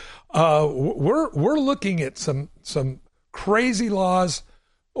so we're looking at some crazy laws.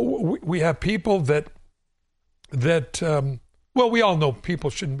 We have people that we all know people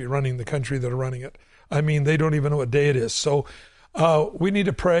shouldn't be running the country that are running it. I mean, they don't even know what day it is. So we need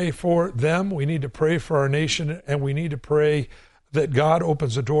to pray for them. We need to pray for our nation, and we need to pray that God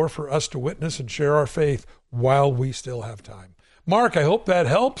opens a door for us to witness and share our faith while we still have time. Mark, I hope that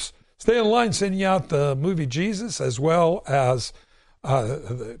helps. Stay in line, sending out the movie Jesus, as well as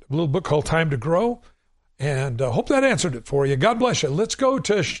the little book called Time to Grow, and hope that answered it for you. God bless you. Let's go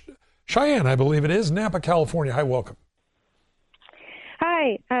to Cheyenne, I believe it is, Napa, California. Hi, welcome.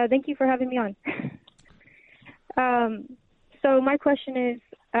 Hi, thank you for having me on. So my question is,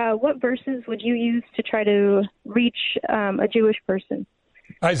 what verses would you use to try to reach a Jewish person?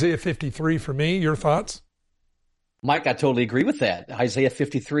 Isaiah 53 for me. Your thoughts? Mike, I totally agree with that. Isaiah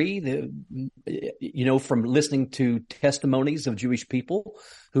 53, from listening to testimonies of Jewish people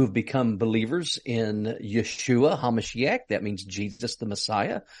who have become believers in Yeshua HaMashiach, that means Jesus the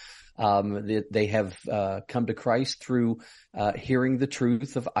Messiah. They have come to Christ through hearing the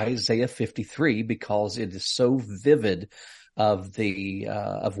truth of Isaiah 53 because it is so vivid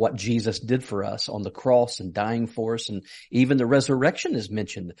of what Jesus did for us on the cross and dying for us, and even the resurrection is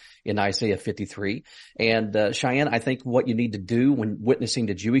mentioned in Isaiah 53. And Cheyenne, I think what you need to do when witnessing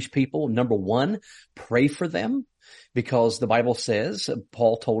to Jewish people, number one, pray for them. Because the Bible says,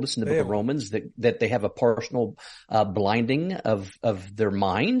 Paul told us in the book of Romans that they have a partial blinding of their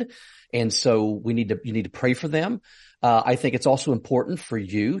mind. And so you need to pray for them. I think it's also important for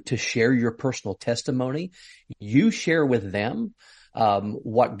you to share your personal testimony. You share with them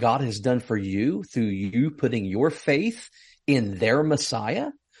what God has done for you through you putting your faith in their Messiah.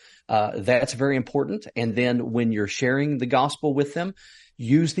 That's very important. And then when you're sharing the gospel with them,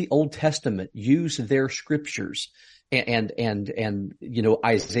 use the Old Testament, use their scriptures. And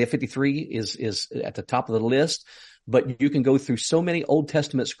Isaiah 53 is at the top of the list, but you can go through so many Old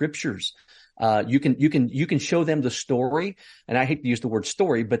Testament scriptures. You can show them the story, and I hate to use the word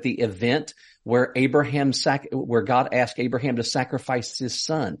story, but the event where where God asked Abraham to sacrifice his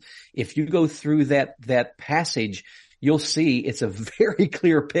son. If you go through that passage, you'll see it's a very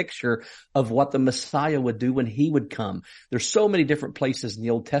clear picture of what the Messiah would do when he would come. There's so many different places in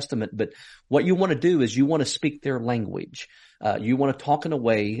the Old Testament, but what you want to do is you want to speak their language. You want to talk in a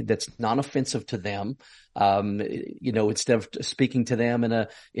way that's non-offensive to them. Instead of speaking to them in a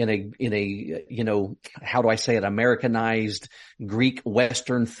how do I say it, Americanized Greek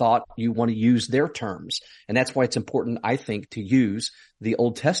Western thought, you want to use their terms. And that's why it's important, I think, to use the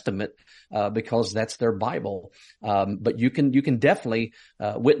Old Testament, because that's their Bible. But you can definitely,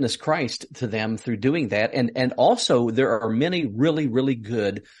 witness Christ to them through doing that. And also there are many really, really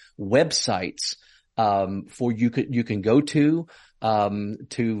good websites, you can go to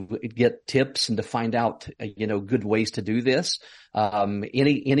get tips and to find out, good ways to do this.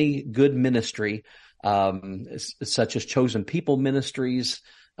 Any good ministry, such as Chosen People Ministries.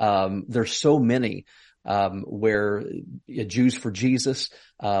 There's so many, where Jews for Jesus,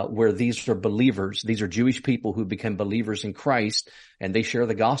 where these are believers. These are Jewish people who become believers in Christ, and they share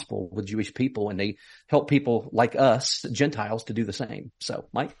the gospel with Jewish people, and they help people like us, Gentiles, to do the same. So,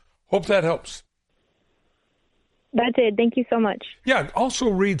 Mike? Hope that helps. That's it. Thank you so much. Yeah. Also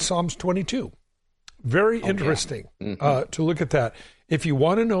read Psalms 22. Very interesting to look at that. If you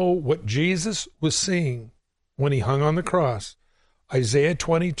want to know what Jesus was seeing when he hung on the cross, Isaiah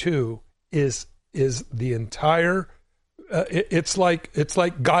 22 is the entire. It's like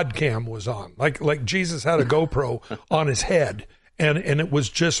GodCam was on. Like Jesus had a GoPro on his head, and it was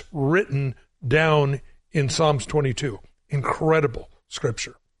just written down in Psalms 22. Incredible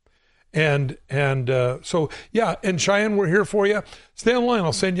scripture. And Cheyenne, we're here for you. Stay on the line.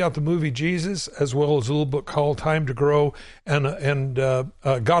 I'll send you out the movie Jesus, as well as a little book called Time to Grow, and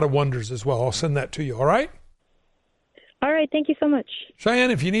God of Wonders as well. I'll send that to you. All right? All right. Thank you so much.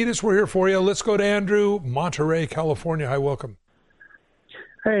 Cheyenne, if you need us, we're here for you. Let's go to Andrew, Monterey, California. Hi, welcome.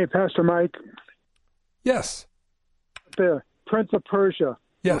 Hey, Pastor Mike. Yes. The Prince of Persia.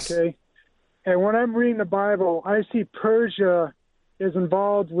 Yes. Okay. And when I'm reading the Bible, I see Persia is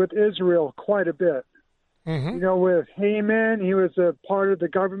involved with Israel quite a bit. Mm-hmm. With Haman, he was a part of the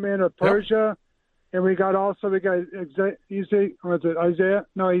government of Persia. Yep. And we got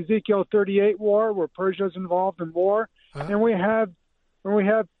Ezekiel 38 war, where Persia's involved in war. Uh-huh. And we have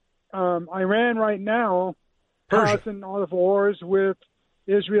Iran right now causing all the wars with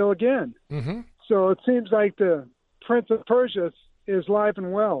Israel again. Mm-hmm. So it seems like the Prince of Persia is live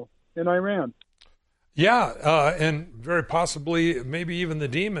and well in Iran. Yeah, and very possibly maybe even the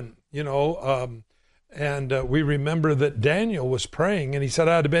demon, and we remember that Daniel was praying, and he said,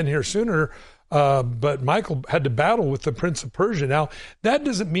 I'd have been here sooner, but Michael had to battle with the Prince of Persia. Now, that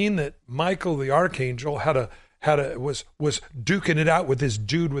doesn't mean that Michael the archangel was duking it out with this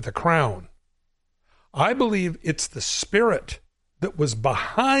dude with a crown. I believe it's the spirit that was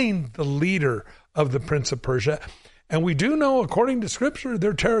behind the leader of the Prince of Persia. And we do know, according to Scripture,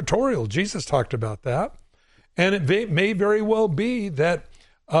 they're territorial. Jesus talked about that. And it may very well be that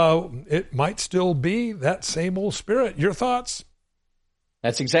it might still be that same old spirit. Your thoughts?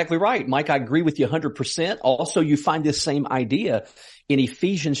 That's exactly right, Mike. I agree with you 100%. Also, you find this same idea in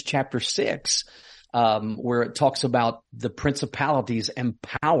Ephesians chapter 6, where it talks about the principalities and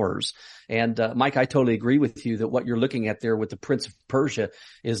powers. And Mike, I totally agree with you that what you're looking at there with the Prince of Persia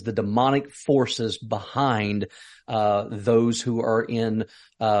is the demonic forces behind those who are in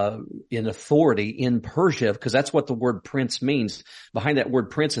authority in Persia, because that's what the word prince means. Behind that word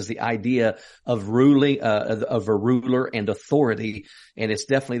prince is the idea of ruling, of a ruler and authority, and it's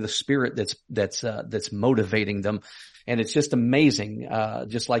definitely the spirit that's motivating them. And it's just amazing,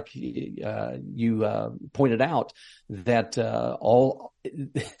 just like you you pointed out, that all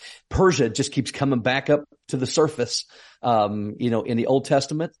Persia just keeps coming back up to the surface, in the Old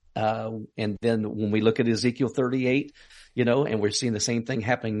Testament. And then when we look at Ezekiel 38, and we're seeing the same thing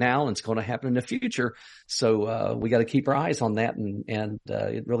happening now, and it's going to happen in the future. So we got to keep our eyes on that, and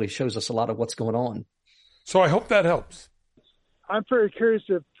it really shows us a lot of what's going on. So I hope that helps. I'm very curious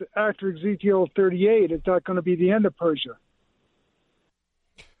if after Ezekiel 38, is that going to be the end of Persia?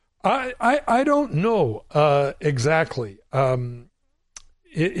 I don't know exactly. I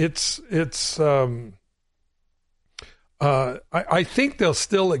think they'll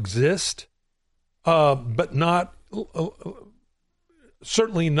still exist, but not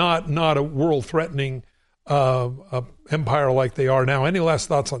certainly not a world-threatening empire like they are now. Any last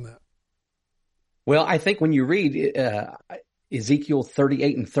thoughts on that? Well, I think when you read Ezekiel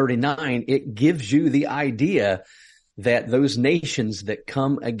 38 and 39, it gives you the idea that those nations that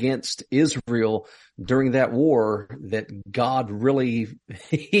come against Israel during that war, that God really,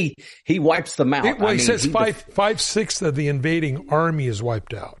 he wipes them out. He says 5/6 of the invading army is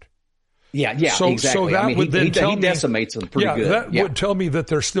wiped out. Yeah, so, exactly. So that would then tell me, he decimates them pretty good. That would tell me that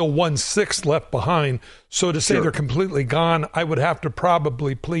there's still 1/6 left behind. So to say they're completely gone, I would have to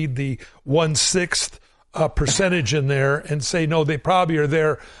probably plead the 1/6 percentage in there and say, no, they probably are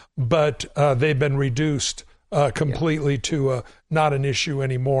there, but they've been reduced completely to not an issue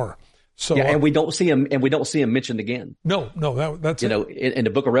anymore. So and we don't see him mentioned again. No, that's in the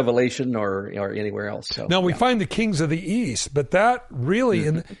book of Revelation or anywhere else. So now we find the kings of the East, but that really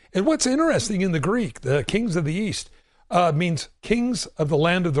and what's interesting in the Greek, the kings of the East means kings of the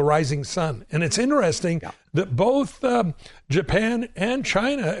land of the rising sun, and it's interesting that both Japan and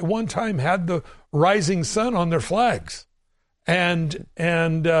China at one time had the rising sun on their flags, and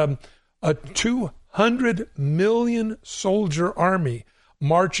a 200 million soldier army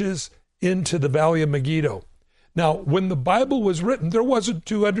marches into the Valley of Megiddo. Now, when the Bible was written, there wasn't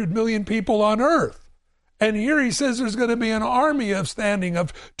 200 million people on earth. And here he says there's going to be an army of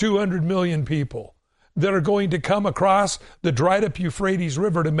 200 million people that are going to come across the dried up Euphrates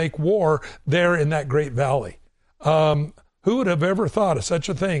River to make war there in that great valley. Who would have ever thought of such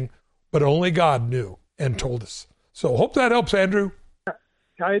a thing? But only God knew and told us. So hope that helps, Andrew.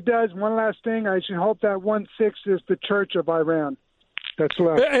 It does. One last thing. I should hope that 1/6 is the Church of Iran. That's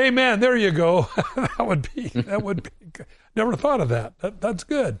left. Amen. There you go. That would be good. Never thought of that. That's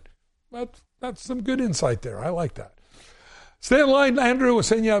good. That's some good insight there. I like that. Stay in line, Andrew. We'll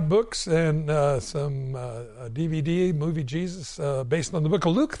send you out books and some DVD, movie Jesus, based on the book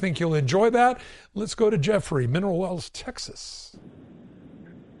of Luke. Think you'll enjoy that. Let's go to Jeffrey, Mineral Wells, Texas.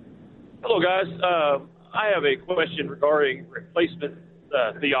 Hello, guys. I have a question regarding replacement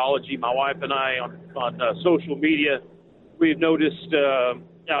theology. My wife and I on social media, we've noticed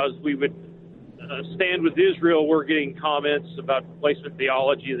as we would stand with Israel, we're getting comments about replacement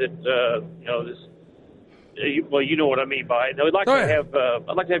theology that this. Well, you know what I mean by it. I'd like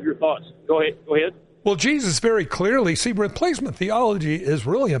to have your thoughts. Go ahead. Well, Jesus very clearly, replacement theology is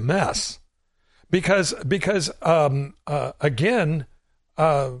really a mess because again,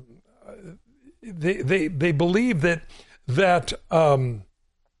 they believe that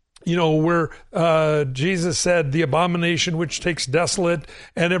where Jesus said the abomination which takes desolate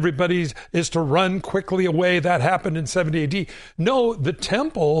and everybody is to run quickly away. That happened in 70 AD. No, the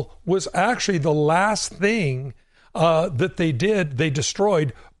temple was actually the last thing that they did. They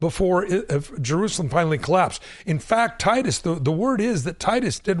destroyed before Jerusalem finally collapsed. In fact, Titus, the word is that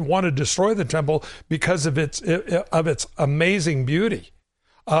Titus didn't want to destroy the temple because of its amazing beauty.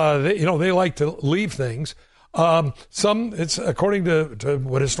 They like to leave things. It's according to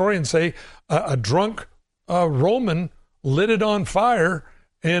what historians say, a drunk Roman lit it on fire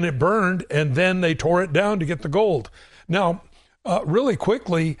and it burned, and then they tore it down to get the gold. Now, really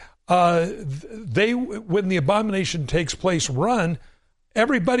quickly, when the abomination takes place,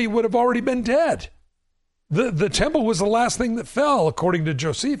 everybody would have already been dead. The temple was the last thing that fell, according to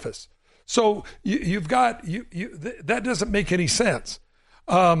Josephus. So you've got that doesn't make any sense.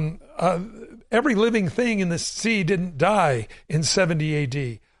 Every living thing in the sea didn't die in 70 AD.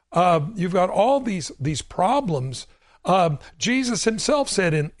 You've got all these problems. Jesus himself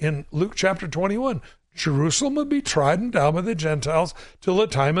said in Luke chapter 21, Jerusalem will be trodden down by the Gentiles till the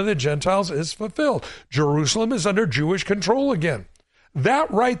time of the Gentiles is fulfilled. Jerusalem is under Jewish control again.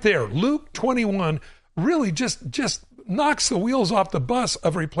 That right there, Luke 21, really just knocks the wheels off the bus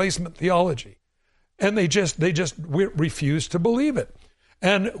of replacement theology. And they just refuse to believe it.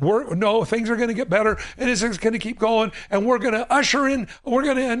 And things are going to get better, and it's going to keep going, and we're going to usher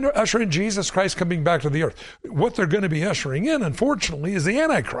in Jesus Christ coming back to the earth. What they're going to be ushering in, unfortunately, is the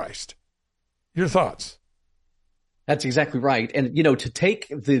Antichrist. Your thoughts? That's exactly right. And, you know, to take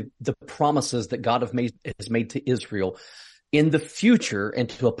the promises that God has made to Israel in the future and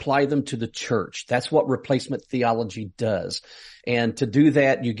to apply them to the church, that's what replacement theology does. And to do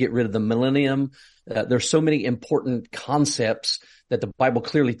that, you get rid of the millennium. There's so many important concepts that the Bible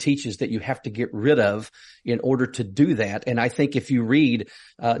clearly teaches that you have to get rid of in order to do that. And I think if you read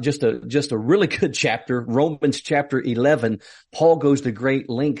just a really good chapter, Romans chapter 11, Paul goes to great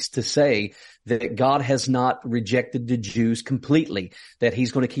lengths to say that God has not rejected the Jews completely, that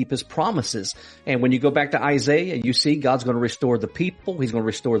he's going to keep his promises. And when you go back to Isaiah, you see God's going to restore the people, he's going to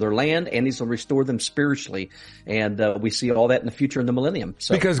restore their land, and he's going to restore them spiritually. And we see all that in the future in the millennium.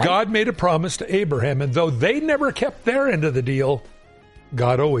 So, because God made a promise to Abraham, and though they never kept their end of the deal,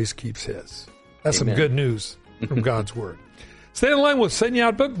 God always keeps his. That's Amen. Some good news from God's word. Stay in line. We'll send you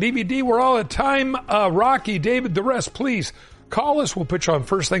out book, DVD. We're all at time. Rocky, David, the rest, please call us. We'll put you on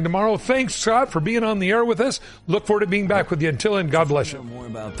first thing tomorrow. Thanks, Scott, for being on the air with us. Look forward to being back with you. Until then, God bless you. To know more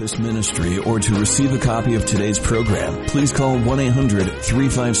about this ministry or to receive a copy of today's program, please call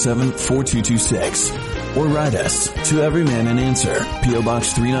 1-800-357-4226 or write us to Every Man an Answer, P.O.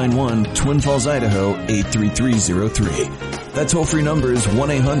 Box 391, Twin Falls, Idaho 83303. That toll-free number is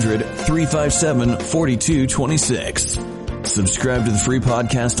 1-800-357-4226. Subscribe to the free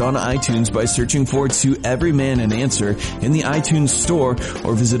podcast on iTunes by searching for To Every Man an Answer in the iTunes store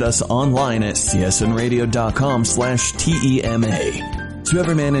or visit us online at csnradio.com/TEMA. To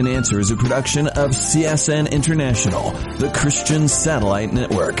Every Man an Answer is a production of CSN International, the Christian Satellite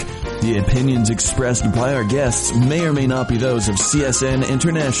Network. The opinions expressed by our guests may or may not be those of CSN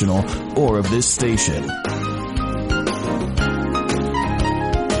International or of this station.